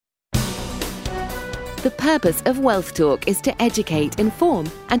The purpose of Wealth Talk is to educate, inform,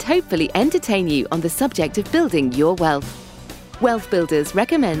 and hopefully entertain you on the subject of building your wealth. Wealth Builders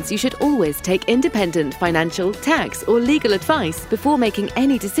recommends you should always take independent financial, tax, or legal advice before making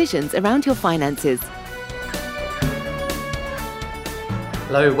any decisions around your finances.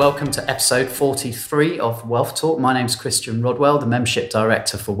 Hello, welcome to episode 43 of Wealth Talk. My name's Christian Rodwell, the Membership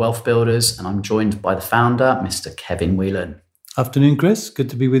Director for Wealth Builders, and I'm joined by the founder, Mr. Kevin Whelan. Afternoon, Chris.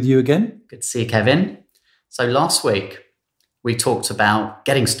 Good to be with you again. Good to see you, Kevin. So last week, we talked about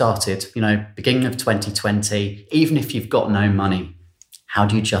getting started, beginning of 2020, even if you've got no money, how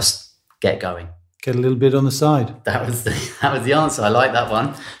do you just get going? Get a little bit on the side. That was the answer. I like that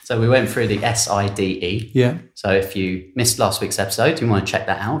one. So we went through the SIDE. Yeah. So if you missed last week's episode, you want to check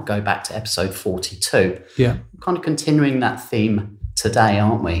that out, go back to episode 42. Yeah. Kind of continuing that theme today,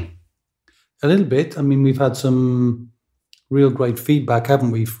 aren't we? A little bit. I mean, we've had some real great feedback,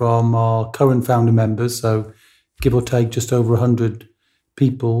 haven't we, from our current founder members. So give or take just over 100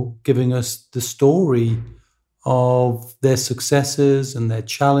 people giving us the story of their successes and their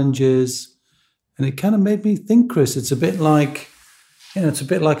challenges. And it kind of made me think, Chris, it's a bit like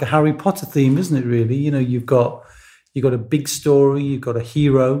a Harry Potter theme, isn't it, really? You've got a big story, you've got a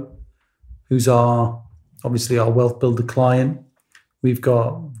hero who's obviously our wealth builder client. We've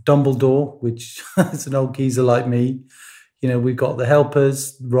got Dumbledore, which is an old geezer like me. We've got the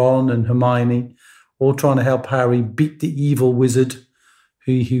helpers, Ron and Hermione, all trying to help Harry beat the evil wizard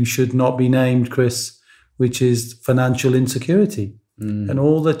who should not be named, Chris, which is financial insecurity. And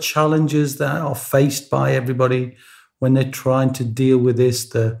all the challenges that are faced by everybody when they're trying to deal with this,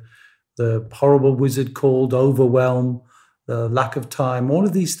 the horrible wizard called overwhelm, the lack of time, all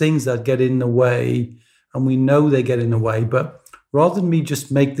of these things that get in the way, and we know they get in the way. But rather than me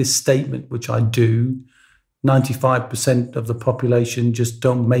just make this statement, which I do, 95% of the population just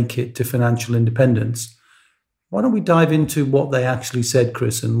don't make it to financial independence. Why don't we dive into what they actually said,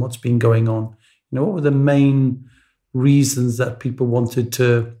 Chris, and what's been going on? What were the main reasons that people wanted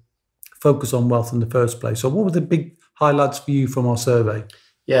to focus on wealth in the first place? So what were the big highlights for you from our survey?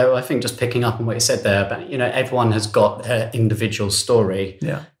 Yeah, well, I think just picking up on what you said there, but everyone has got their individual story.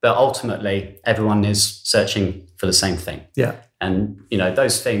 Yeah. But ultimately, everyone is searching for the same thing. Yeah. And,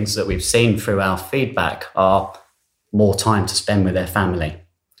 those things that we've seen through our feedback are more time to spend with their family.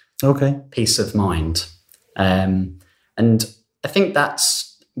 Okay. Peace of mind. And I think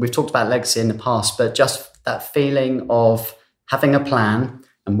we've talked about legacy in the past, but just that feeling of having a plan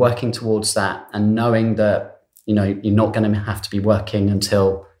and working towards that and knowing that, you're not going to have to be working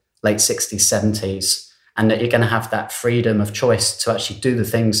until late 60s, 70s, and that you're going to have that freedom of choice to actually do the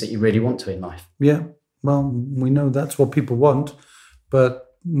things that you really want to in life. Yeah. Well, we know that's what people want,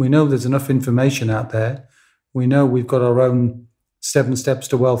 but we know there's enough information out there. We know we've got our own 7 steps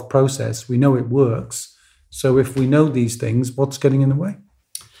to wealth process. We know it works. So if we know these things, what's getting in the way?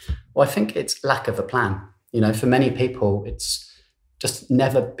 Well, I think it's lack of a plan. For many people, it's just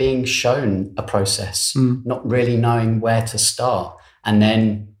never being shown a process, not really knowing where to start. And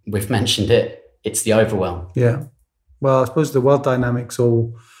then we've mentioned it's the overwhelm. Yeah. Well, I suppose the wealth dynamics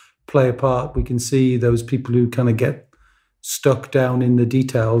all play a part. We can see those people who kind of get stuck down in the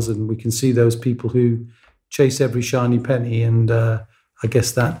details, and we can see those people who chase every shiny penny. And I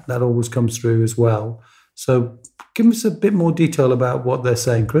guess that always comes through as well. So give us a bit more detail about what they're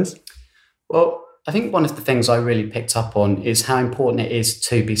saying, Chris. Well, I think one of the things I really picked up on is how important it is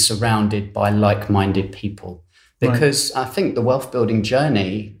to be surrounded by like-minded people. Because I think the wealth building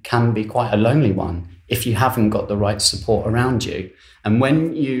journey can be quite a lonely one if you haven't got the right support around you. And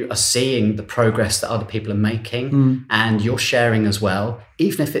when you are seeing the progress that other people are making and you're sharing as well,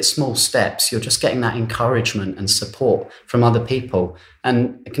 even if it's small steps, you're just getting that encouragement and support from other people.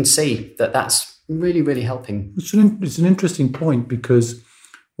 And I can see that that's really, really helping. It's an interesting point, because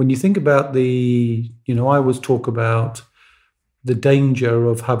when you think about I always talk about the danger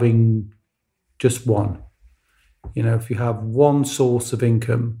of having just one. If you have one source of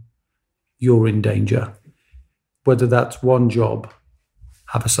income, you're in danger. Whether that's one job,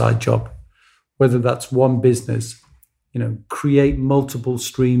 have a side job. Whether that's one business, create multiple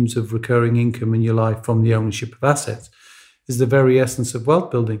streams of recurring income in your life from the ownership of assets is the very essence of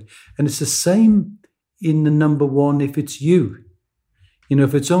wealth building. And it's the same in the number one if it's you.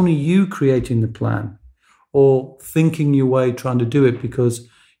 If it's only you creating the plan or thinking your way, trying to do it, because,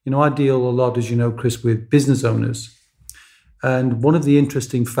 I deal a lot, as you know, Chris, with business owners. And one of the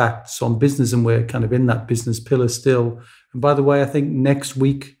interesting facts on business, and we're kind of in that business pillar still. And by the way, I think next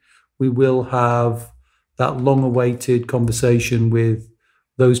week we will have that long-awaited conversation with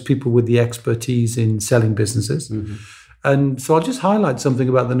those people with the expertise in selling businesses. Mm-hmm. And so I'll just highlight something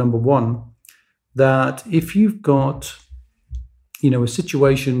about the number one. that if you've got, a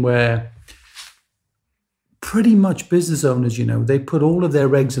situation where pretty much business owners, they put all of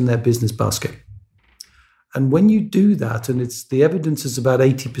their eggs in their business basket. And when you do that, and the evidence is about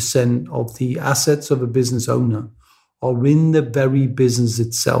 80% of the assets of a business owner are in the very business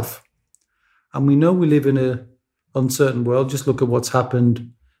itself. And we know we live in an uncertain world. Just look at what's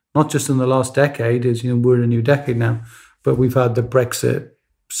happened, not just in the last decade, as we're in a new decade now, but we've had the Brexit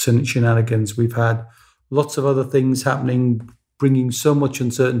shenanigans. We've had lots of other things happening, bringing so much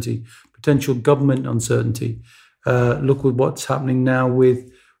uncertainty, potential government uncertainty. Look at what's happening now with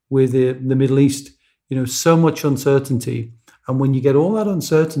the Middle East. So much uncertainty. And when you get all that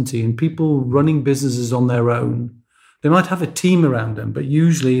uncertainty and people running businesses on their own, they might have a team around them, but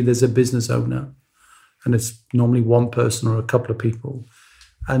usually there's a business owner, and it's normally one person or a couple of people.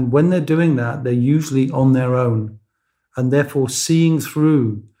 And when they're doing that, they're usually on their own, and therefore seeing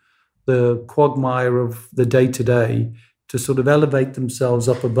through the quagmire of the day-to-day to sort of elevate themselves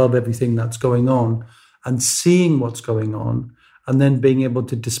up above everything that's going on and seeing what's going on, and then being able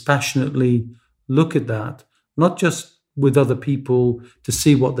to dispassionately look at that, not just with other people to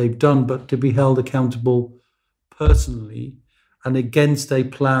see what they've done, but to be held accountable personally and against a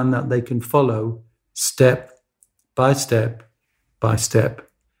plan that they can follow step by step by step.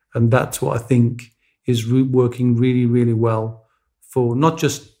 And that's what I think is working really, really well for not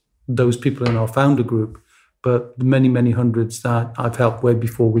just those people in our founder group, but the many, many hundreds that I've helped way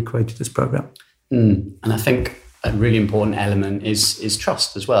before we created this program. And I think a really important element is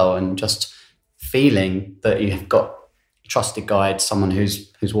trust as well, and just feeling that you've got a trusted guide, someone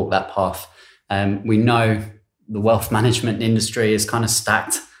who's walked that path. We know the wealth management industry is kind of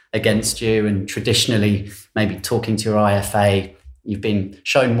stacked against you, and traditionally, maybe talking to your IFA, you've been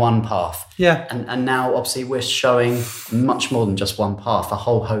shown one path. Yeah. And now, obviously, we're showing much more than just one path, a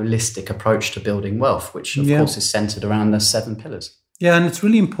whole holistic approach to building wealth, which, of course, is centered around the 7 pillars. Yeah, and it's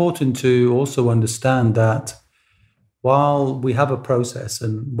really important to also understand that while we have a process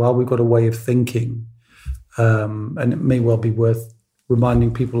and while we've got a way of thinking, and it may well be worth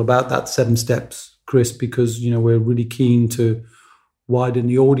reminding people about that 7 steps, Chris, because, we're really keen to widen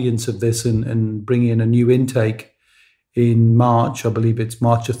the audience of this and bring in a new intake in March. I believe it's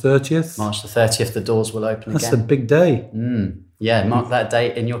March the 30th. March the 30th, the doors will open That's again. That's a big day. Yeah, mark that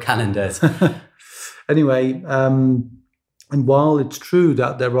date in your calendars. Anyway, and while it's true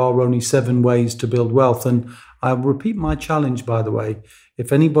that there are only 7 ways to build wealth, and I'll repeat my challenge, by the way,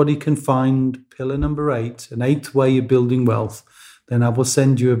 if anybody can find pillar number 8, an 8th way of building wealth, then I will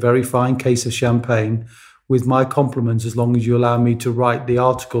send you a very fine case of champagne with my compliments, as long as you allow me to write the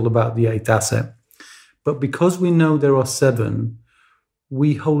article about the 8th asset. But because we know there are 7,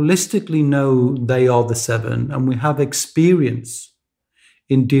 we holistically know they are the 7, and we have experience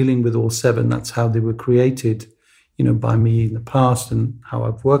in dealing with all 7. That's how they were created, by me in the past, and how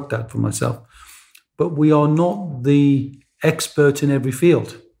I've worked that for myself. But we are not the expert in every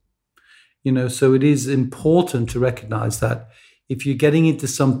field, so it is important to recognize that if you're getting into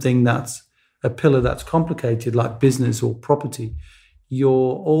something that's a pillar that's complicated, like business or property, you're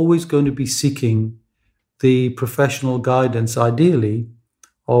always going to be seeking the professional guidance, ideally,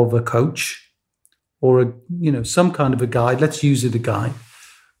 of a coach or some kind of a guide. Let's use it a guide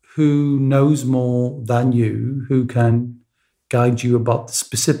who knows more than you, who can guide you about the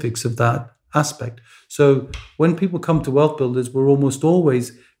specifics of that aspect. So when people come to Wealth Builders, we're almost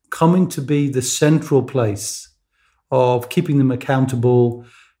always coming to be the central place of keeping them accountable,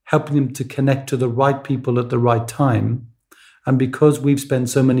 helping them to connect to the right people at the right time. And because we've spent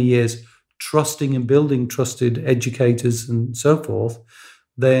so many years trusting and building trusted educators and so forth,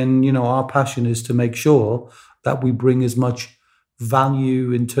 then, our passion is to make sure that we bring as much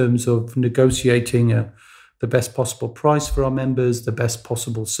value in terms of negotiating the best possible price for our members, the best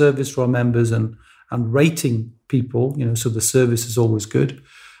possible service for our members, and rating people, so the service is always good.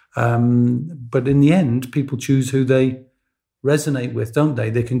 But in the end, people choose who they resonate with, don't they?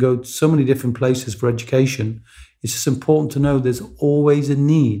 They can go to so many different places for education. It's just important to know there's always a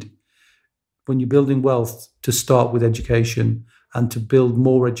need when you're building wealth to start with education and to build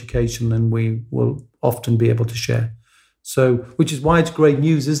more education than we will often be able to share. So, which is why it's great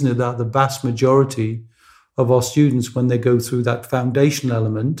news, isn't it, that the vast majority of our students, when they go through that foundational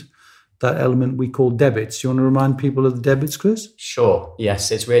element, that element we call debits. Do you want to remind people of the debits, Chris? Sure. Yes,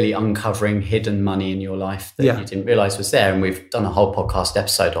 it's really uncovering hidden money in your life that you didn't realize was there. And we've done a whole podcast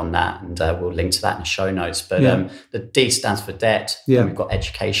episode on that, and we'll link to that in the show notes. But the D stands for debt. And we've got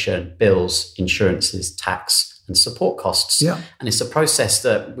education, bills, insurances, tax, and support costs. Yeah. And it's a process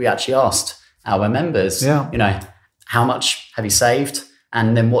that we actually asked our members, how much have you saved?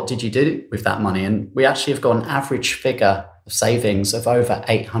 And then what did you do with that money? And we actually have got an average figure of savings of over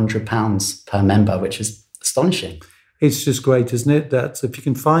 £800 per member, which is astonishing. It's just great, isn't it? That if you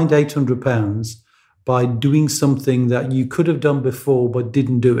can find £800 by doing something that you could have done before but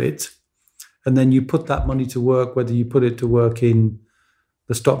didn't do it, and then you put that money to work, whether you put it to work in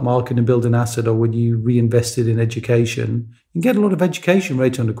the stock market and build an asset, or when you reinvest it in education, you can get a lot of education for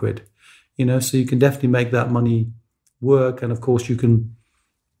 £800, so you can definitely make that money work. And of course you can,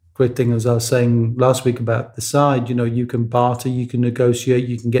 great thing as I was saying last week about the side, you can barter, you can negotiate,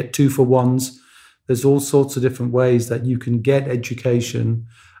 you can get 2-for-1s. There's all sorts of different ways that you can get education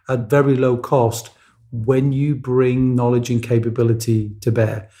at very low cost when you bring knowledge and capability to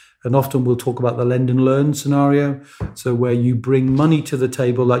bear. And often we'll talk about the lend and learn scenario. So where you bring money to the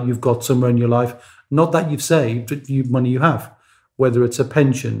table that you've got somewhere in your life, not that you've saved, but money you have, whether it's a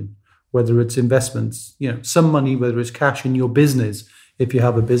pension, whether it's investments, some money, whether it's cash in your business, if you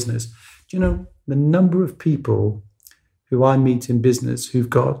have a business. The number of people who I meet in business who've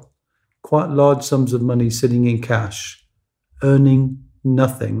got quite large sums of money sitting in cash, earning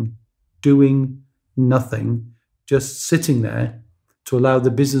nothing, doing nothing, just sitting there to allow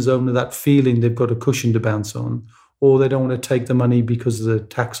the business owner that feeling they've got a cushion to bounce on, or they don't want to take the money because of the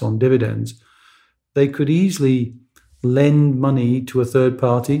tax on dividends. They could easily lend money to a third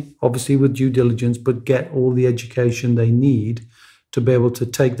party, obviously with due diligence, but get all the education they need to be able to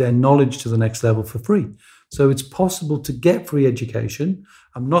take their knowledge to the next level for free. So it's possible to get free education.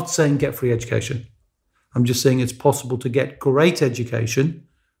 I'm not saying get free education. I'm just saying it's possible to get great education,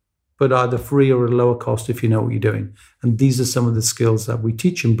 but either free or at a lower cost if you know what you're doing. And these are some of the skills that we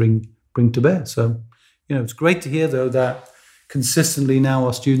teach and bring to bear. So, it's great to hear, though, that consistently now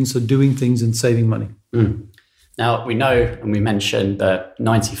our students are doing things and saving money. Now, we know, and we mentioned, that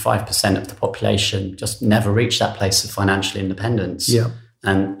 95% of the population just never reach that place of financial independence. Yeah.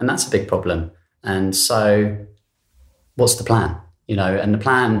 And that's a big problem. And so what's the plan? And the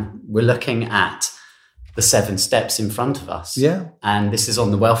plan, we're looking at the 7 steps in front of us. Yeah. And this is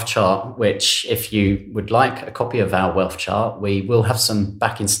on the wealth chart, which if you would like a copy of our wealth chart, we will have some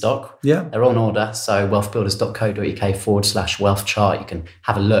back in stock. Yeah. They're on order. So wealthbuilders.co.uk/wealth chart. You can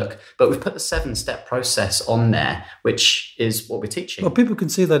have a look. But we've put the 7-step process on there, which is what we're teaching. Well, people can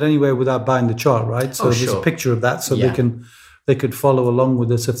see that anywhere without buying the chart, right? So there's a picture of that, so they could follow along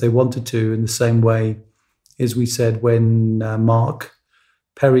with us if they wanted to, in the same way as we said when Mark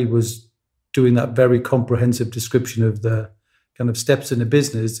Perry was doing that very comprehensive description of the kind of steps in a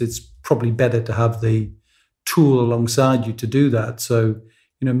business. It's probably better to have the tool alongside you to do that. So,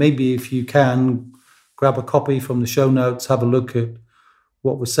 maybe if you can grab a copy from the show notes, have a look at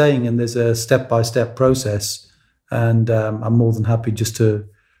what we're saying, and there's a step-by-step process. And I'm more than happy just to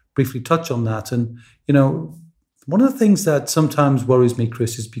briefly touch on that. And, one of the things that sometimes worries me,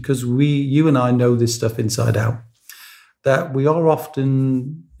 Chris, is because you and I know this stuff inside out, that we are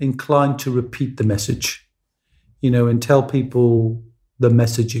often inclined to repeat the message, and tell people the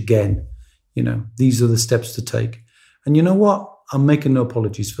message again. These are the steps to take. And you know what? I'm making no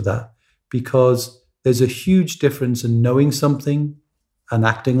apologies for that, because there's a huge difference in knowing something and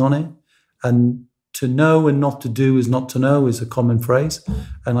acting on it. And to know and not to do is not to know is a common phrase.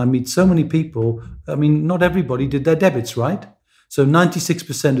 And I meet so many people. Not everybody did their debits, right? So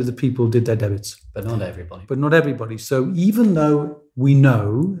 96% of the people did their debits. But not everybody. So even though we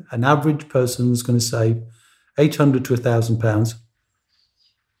know an average person is going to save £800 to £1,000,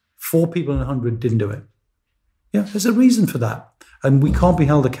 4 people in 100 didn't do it. Yeah, there's a reason for that. And we can't be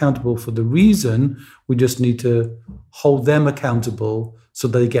held accountable for the reason. We just need to hold them accountable so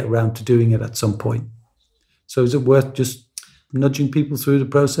they get around to doing it at some point. So is it worth just nudging people through the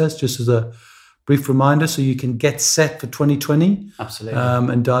process, just as a brief reminder, so you can get set for 2020? Absolutely.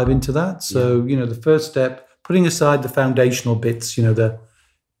 And dive into that. So, the first step, putting aside the foundational bits, the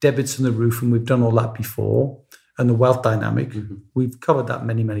debits and the roof, and we've done all that before, and the wealth dynamic, we've covered that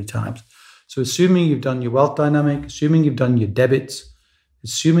many, many times. So assuming you've done your wealth dynamic, assuming you've done your debits,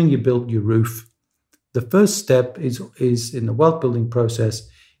 assuming you built your roof, the first step is in the wealth building process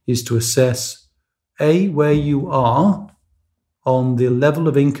is to assess, A, where you are on the level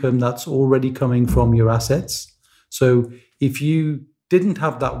of income that's already coming from your assets. So if you didn't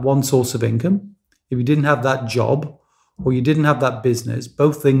have that one source of income, if you didn't have that job, or you didn't have that business,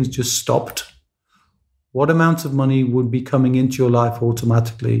 both things just stopped, what amount of money would be coming into your life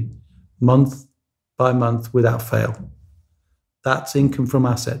automatically, month by month, without fail? That's income from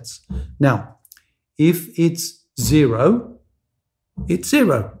assets. Now, if it's zero, it's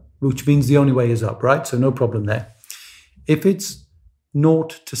zero, which means the only way is up, right? So no problem there. If it's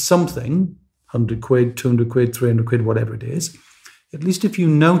naught to something, 100 quid, 200 quid, 300 quid, whatever it is, at least if you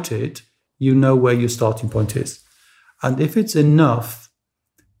note it, you know where your starting point is. And if it's enough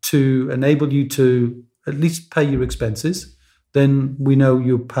to enable you to at least pay your expenses, then we know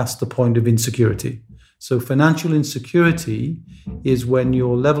you're past the point of insecurity. So financial insecurity is when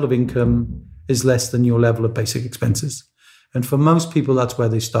your level of income is less than your level of basic expenses. And for most people, that's where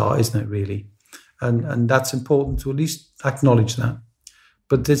they start, isn't it, really? And that's important to at least acknowledge that.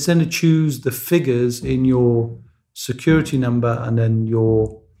 But it's then to choose the figures in your security number and then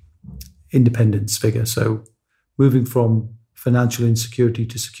your independence figure. So moving from financial insecurity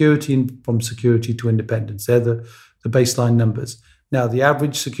to security and from security to independence. They're the baseline numbers. Now, the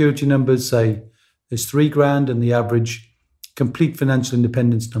average security numbers say there's $3,000 and the average complete financial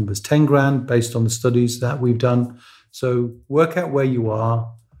independence number is $10,000 based on the studies that we've done. So work out where you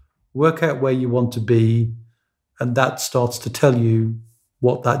are, work out where you want to be, and that starts to tell you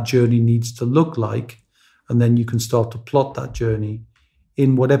what that journey needs to look like. And then you can start to plot that journey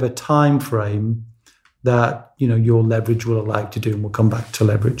in whatever time frame that your leverage will allow you to do, and we'll come back to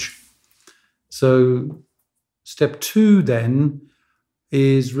leverage. So step 2 then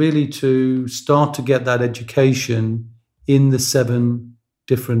is really to start to get that education in the 7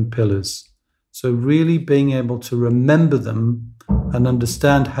 different pillars. So really being able to remember them and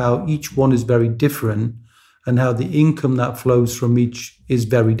understand how each one is very different and how the income that flows from each is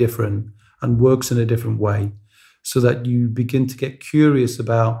very different and works in a different way, so that you begin to get curious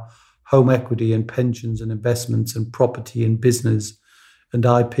about home equity and pensions and investments and property and business and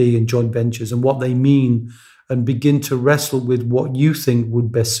IP and joint ventures and what they mean, and begin to wrestle with what you think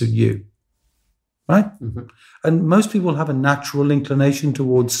would best suit you, right? Mm-hmm. And most people have a natural inclination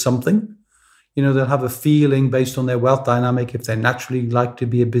towards something. They'll have a feeling based on their wealth dynamic if they naturally like to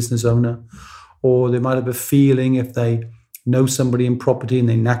be a business owner, or they might have a feeling if they know somebody in property and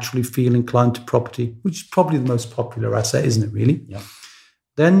they naturally feel inclined to property, which is probably the most popular asset, isn't it, really? Yeah.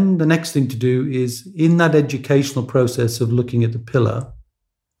 Then the next thing to do is, in that educational process of looking at the pillar,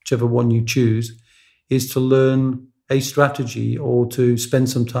 whichever one you choose, is to learn a strategy or to spend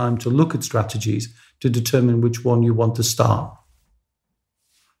some time to look at strategies to determine which one you want to start.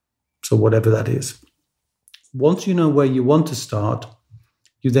 So whatever that is. Once you know where you want to start,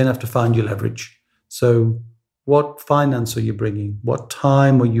 you then have to find your leverage. So what finance are you bringing? What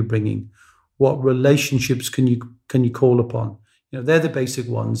time are you bringing? What relationships can you call upon? They're the basic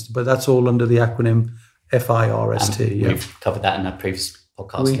ones, but that's all under the acronym FIRST. We've covered that in a previous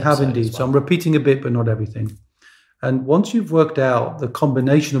podcast. We have indeed. Well. So I'm repeating a bit, but not everything. And once you've worked out the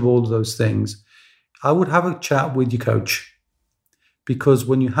combination of all of those things, I would have a chat with your coach. Because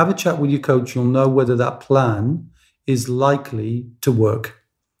when you have a chat with your coach, you'll know whether that plan is likely to work.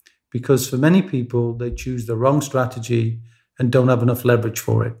 Because for many people, they choose the wrong strategy and don't have enough leverage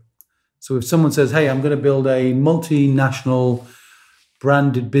for it. So if someone says, hey, I'm going to build a multinational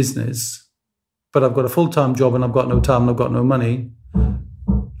branded business, but I've got a full-time job and I've got no time and I've got no money,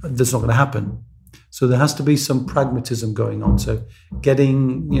 that's not going to happen. So there has to be some pragmatism going on. So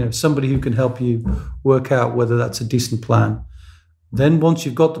getting, somebody who can help you work out whether that's a decent plan. Then once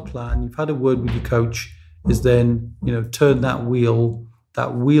you've got the plan, you've had a word with your coach, is then, turn that wheel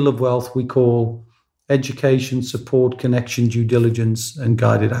of wealth we call education, support, connection, due diligence, and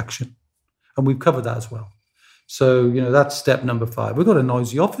guided action. And we've covered that as well. So, that's step number 5. We've got a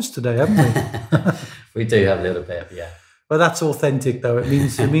noisy office today, haven't we? We do have a little bit, yeah. But that's authentic, though. It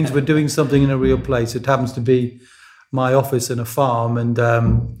means we're doing something in a real place. It happens to be my office in a farm, and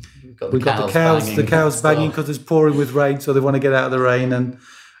we've got the cows banging because it's pouring with rain, so they want to get out of the rain,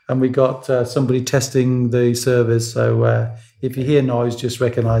 and we got somebody testing the service. So if you hear noise, just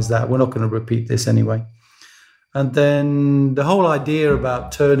recognise that. We're not going to repeat this anyway. And then the whole idea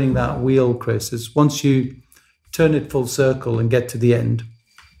about turning that wheel, Chris, is once you turn it full circle and get to the end,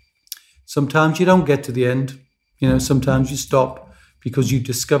 sometimes you don't get to the end. Sometimes you stop because you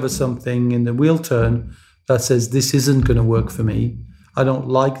discover something in the wheel turn that says, this isn't going to work for me. I don't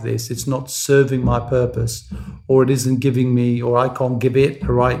like this. It's not serving my purpose, or it isn't giving me, or I can't give it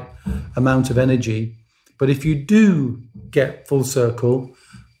the right amount of energy. But if you do get full circle,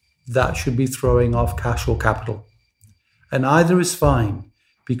 that should be throwing off cash or capital. And either is fine,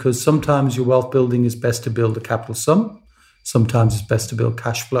 because sometimes your wealth building is best to build a capital sum. Sometimes it's best to build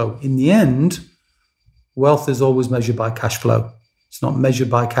cash flow. In the end, wealth is always measured by cash flow. It's not measured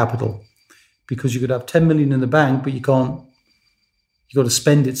by capital, because you could have 10 million in the bank, but you've got to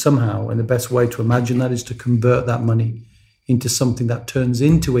spend it somehow. And the best way to imagine that is to convert that money into something that turns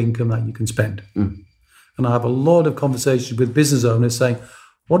into income that you can spend. Mm. And I have a lot of conversations with business owners saying,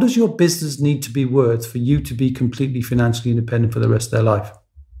 what does your business need to be worth for you to be completely financially independent for the rest of their life?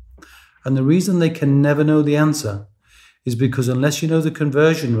 And the reason they can never know the answer is because unless you know the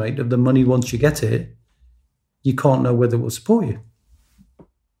conversion rate of the money once you get it, you can't know whether it will support you.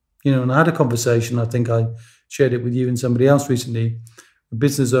 And I had a conversation, I think I shared it with you and somebody else recently, a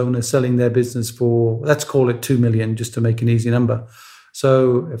business owner selling their business for, let's call it 2 million, just to make an easy number.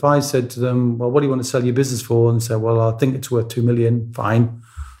 So if I said to them, well, what do you want to sell your business for? And they say, well, I think it's worth 2 million. Fine.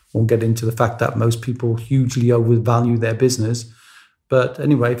 Won't get into the fact that most people hugely overvalue their business. But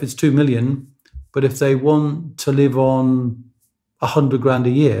anyway, if it's 2 million, but if they want to live on 100 grand a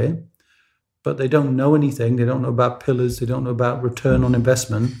year, but they don't know anything, they don't know about pillars, they don't know about return on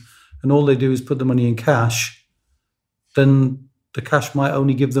investment, and all they do is put the money in cash, then the cash might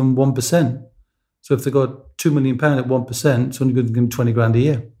only give them 1%. So if they've got £2 million at 1%, it's only going to give them 20 grand a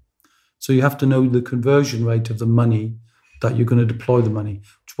year. So you have to know the conversion rate of the money that you're going to deploy the money,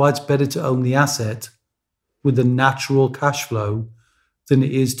 which is why it's better to own the asset with the natural cash flow than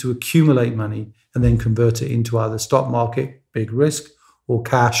it is to accumulate money and then convert it into either stock market, big risk, or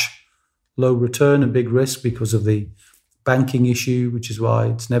cash, low return and big risk because of the banking issue, which is why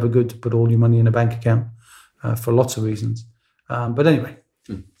it's never good to put all your money in a bank account for lots of reasons. But anyway,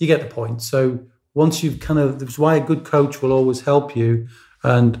 you get the point. So once you've that's why a good coach will always help you.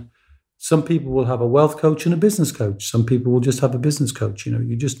 And some people will have a wealth coach and a business coach. Some people will just have a business coach.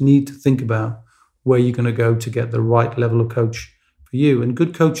 You just need to think about where you're going to go to get the right level of coach for you. And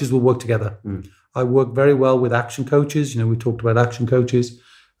good coaches will work together. I work very well with action coaches. We talked about action coaches.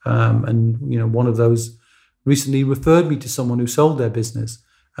 And one of those recently referred me to someone who sold their business.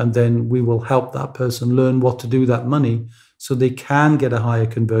 And then we will help that person learn what to do with that money so they can get a higher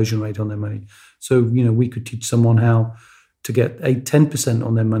conversion rate on their money. So, we could teach someone how to get 10%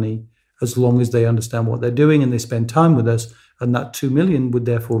 on their money as long as they understand what they're doing and they spend time with us. And that 2 million would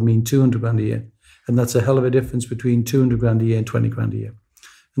therefore mean 200 grand a year. And that's a hell of a difference between 200 grand a year and 20 grand a year.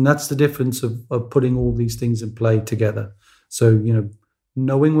 And that's the difference of putting all these things in play together. So,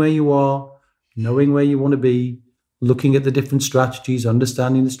 knowing where you are, knowing where you want to be, looking at the different strategies,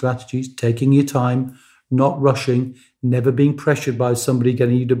 understanding the strategies, taking your time, not rushing, never being pressured by somebody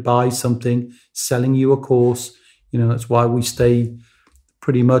getting you to buy something, selling you a course. That's why we stay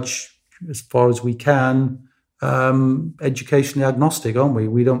pretty much, as far as we can, educationally agnostic, aren't we?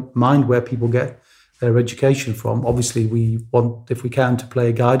 We don't mind where people get their education from. Obviously, we want, if we can, to play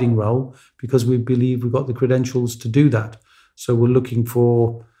a guiding role because we believe we've got the credentials to do that. So we're looking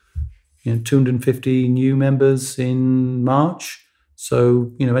for 250 new members in March.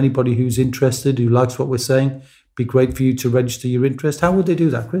 So, anybody who's interested, who likes what we're saying, be great for you to register your interest. How would they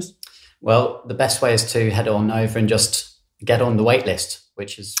do that, Chris? Well, the best way is to head on over and just get on the wait list,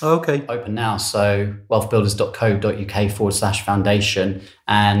 which is open now. So wealthbuilders.co.uk/foundation,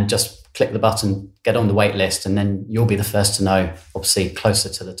 and just click the button, get on the wait list, and then you'll be the first to know, obviously, closer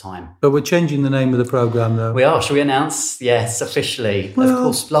to the time. But we're changing the name of the programme, though. We are. Shall we announce? Yes, officially. Well, of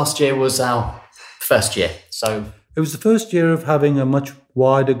course, last year was our first year. So it was the first year of having a much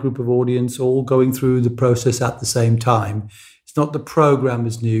wider group of audience all going through the process at the same time. It's not the programme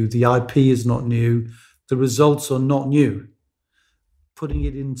is new. The IP is not new. The results are not new. Putting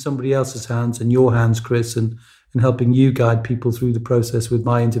it in somebody else's hands, and your hands, Chris, and helping you guide people through the process with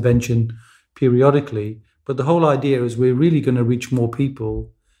my intervention periodically. But the whole idea is we're really going to reach more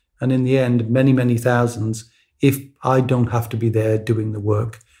people, and in the end, many, many thousands, if I don't have to be there doing the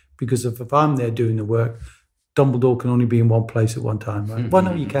work. Because if I'm there doing the work, Dumbledore can only be in one place at one time, right? Well,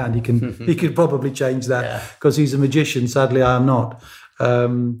 no, you can. He could probably change that because he's a magician. Sadly, I am not.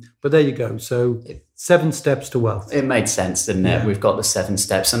 But there you go. So 7 steps to wealth. It made sense, didn't it? Yeah. We've got the 7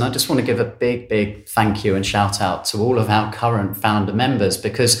 steps. And I just want to give a big, big thank you and shout out to all of our current founder members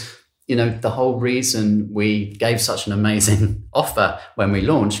because, the whole reason we gave such an amazing offer when we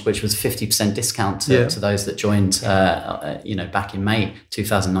launched, which was 50% discount to those that joined, back in May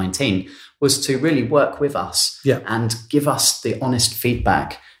 2019, was to really work with us and give us the honest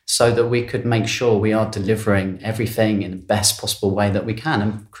feedback so that we could make sure we are delivering everything in the best possible way that we can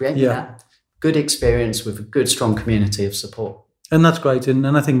and creating that good experience with a good, strong community of support. And that's great. And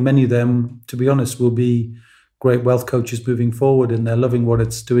I think many of them, to be honest, will be great wealth coaches moving forward, and they're loving what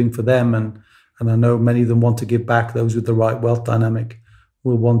it's doing for them. And I know many of them want to give back. Those with the right wealth dynamic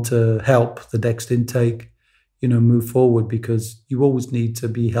will want to help the next intake, move forward, because you always need to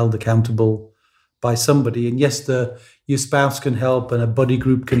be held accountable by somebody. And yes, your spouse can help, and a buddy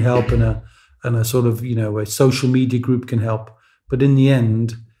group can help, and a sort of, a social media group can help. But in the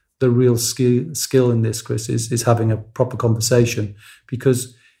end, the real skill in this, Chris, is having a proper conversation.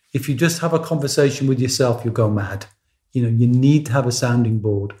 Because if you just have a conversation with yourself, you'll go mad. You need to have a sounding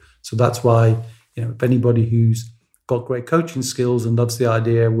board. So that's why, if anybody who's got great coaching skills and loves the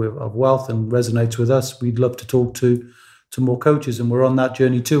idea of wealth and resonates with us, we'd love to talk to more coaches. And we're on that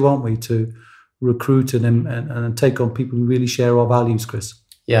journey too, aren't we, to recruit and take on people who really share our values, Chris.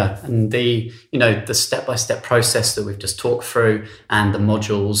 Yeah, and the step-by-step process that we've just talked through and the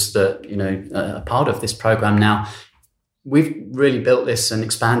modules that, are part of this program now, we've really built this and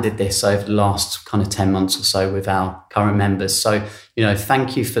expanded this over the last kind of 10 months or so with our current members. So,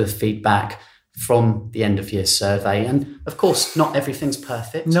 thank you for the feedback from the end of year survey. And of course, not everything's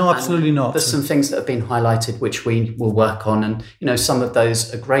perfect. No, absolutely not. There's some things that have been highlighted which we will work on. And, some of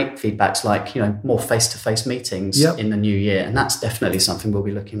those are great feedbacks, like, more face-to-face meetings in the new year. And that's definitely something we'll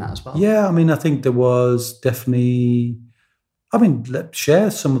be looking at as well. Yeah, I think there was definitely... let's share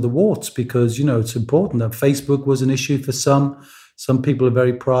some of the warts, because, it's important. That Facebook was an issue for some. Some people are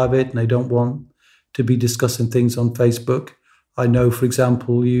very private and they don't want to be discussing things on Facebook. I know, for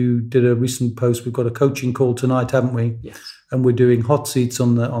example, you did a recent post. We've got a coaching call tonight, haven't we? Yes. And we're doing hot seats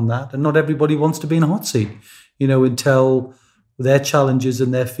on that. And not everybody wants to be in a hot seat, and tell their challenges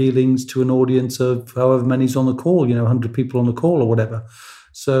and their feelings to an audience of however many's on the call, 100 people on the call or whatever.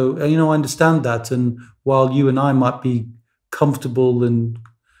 So, I understand that. And while you and I might be comfortable and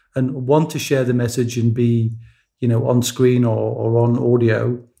want to share the message and be, on screen or on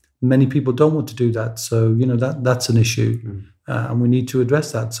audio, many people don't want to do that. So, that's an issue. And we need to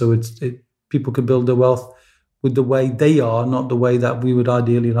address that. So people can build their wealth with the way they are, not the way that we would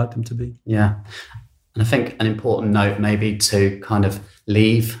ideally like them to be. Yeah. And I think an important note maybe to kind of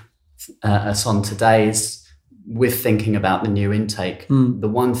leave us on today is, with thinking about the new intake, the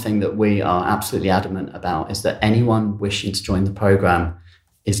one thing that we are absolutely adamant about is that anyone wishing to join the program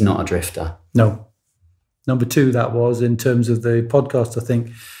is not a drifter. No. Number two, that was in terms of the podcast, I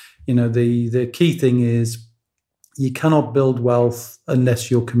think, the key thing is you cannot build wealth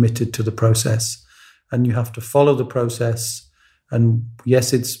unless you're committed to the process, and you have to follow the process. And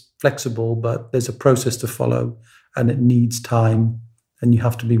yes, it's flexible, but there's a process to follow and it needs time. And you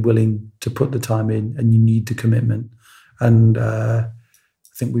have to be willing to put the time in, and you need the commitment. And I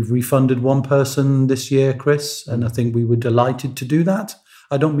think we've refunded one person this year, Chris, and I think we were delighted to do that.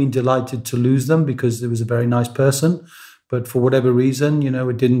 I don't mean delighted to lose them, because it was a very nice person, but for whatever reason,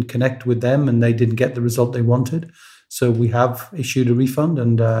 it didn't connect with them and they didn't get the result they wanted. So we have issued a refund,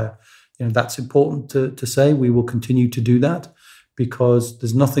 and that's important to say. We will continue to do that, because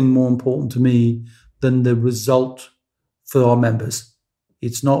there's nothing more important to me than the result for our members.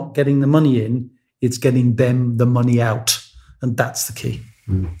 It's not getting the money in, it's getting them the money out. And that's the key.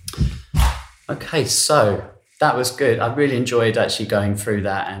 Okay, so that was good. I really enjoyed actually going through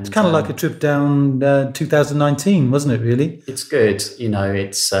that. And it's kind of like a trip down 2019, wasn't it, really? It's good. It's,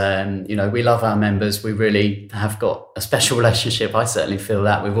 we love our members. We really have got a special relationship. I certainly feel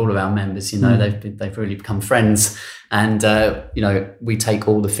that with all of our members. They've really become friends. And, we take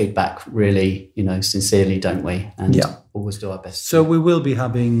all the feedback really, sincerely, don't we? And always do our best. So we will be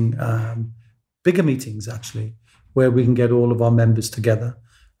having bigger meetings, actually, where we can get all of our members together.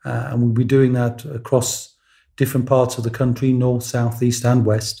 And we'll be doing that across different parts of the country, north, south, east, and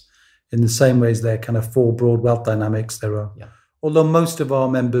west, in the same way as there are kind of four broad wealth dynamics there are. Yeah. Although most of our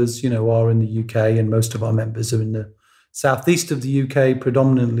members, are in the UK, and most of our members are in the southeast of the UK,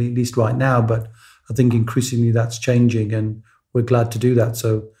 predominantly, at least right now. But I think increasingly that's changing, and we're glad to do that.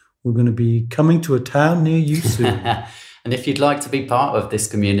 So we're going to be coming to a town near you soon. And if you'd like to be part of this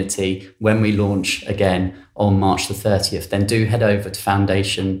community when we launch again on March the 30th, then do head over to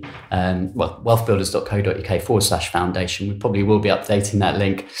foundation, wealthbuilders.co.uk/foundation. We probably will be updating that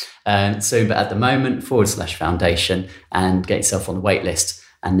link soon, but at the moment, /foundation, and get yourself on the wait list.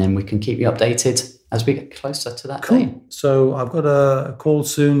 And then we can keep you updated as we get closer to that date. So I've got a call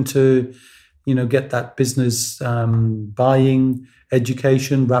soon to, get that business buying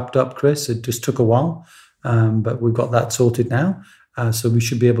education wrapped up, Chris. It just took a while. But we've got that sorted now. So we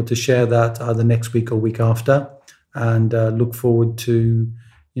should be able to share that either next week or week after, and look forward to,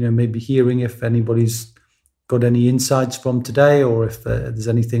 maybe hearing if anybody's got any insights from today, or if there's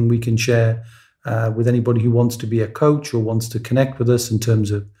anything we can share with anybody who wants to be a coach or wants to connect with us in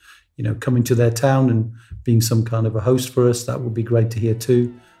terms of, coming to their town and being some kind of a host for us. That would be great to hear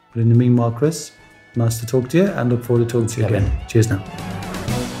too. But in the meanwhile, Chris, nice to talk to you, and look forward to talking to you again. Cheers now.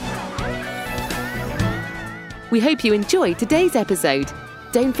 We hope you enjoyed today's episode.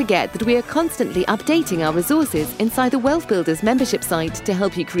 Don't forget that we are constantly updating our resources inside the Wealth Builders membership site to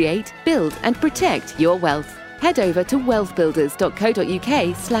help you create, build, and protect your wealth. Head over to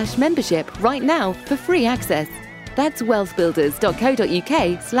wealthbuilders.co.uk/membership right now for free access. That's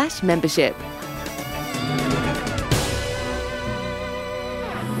wealthbuilders.co.uk/membership.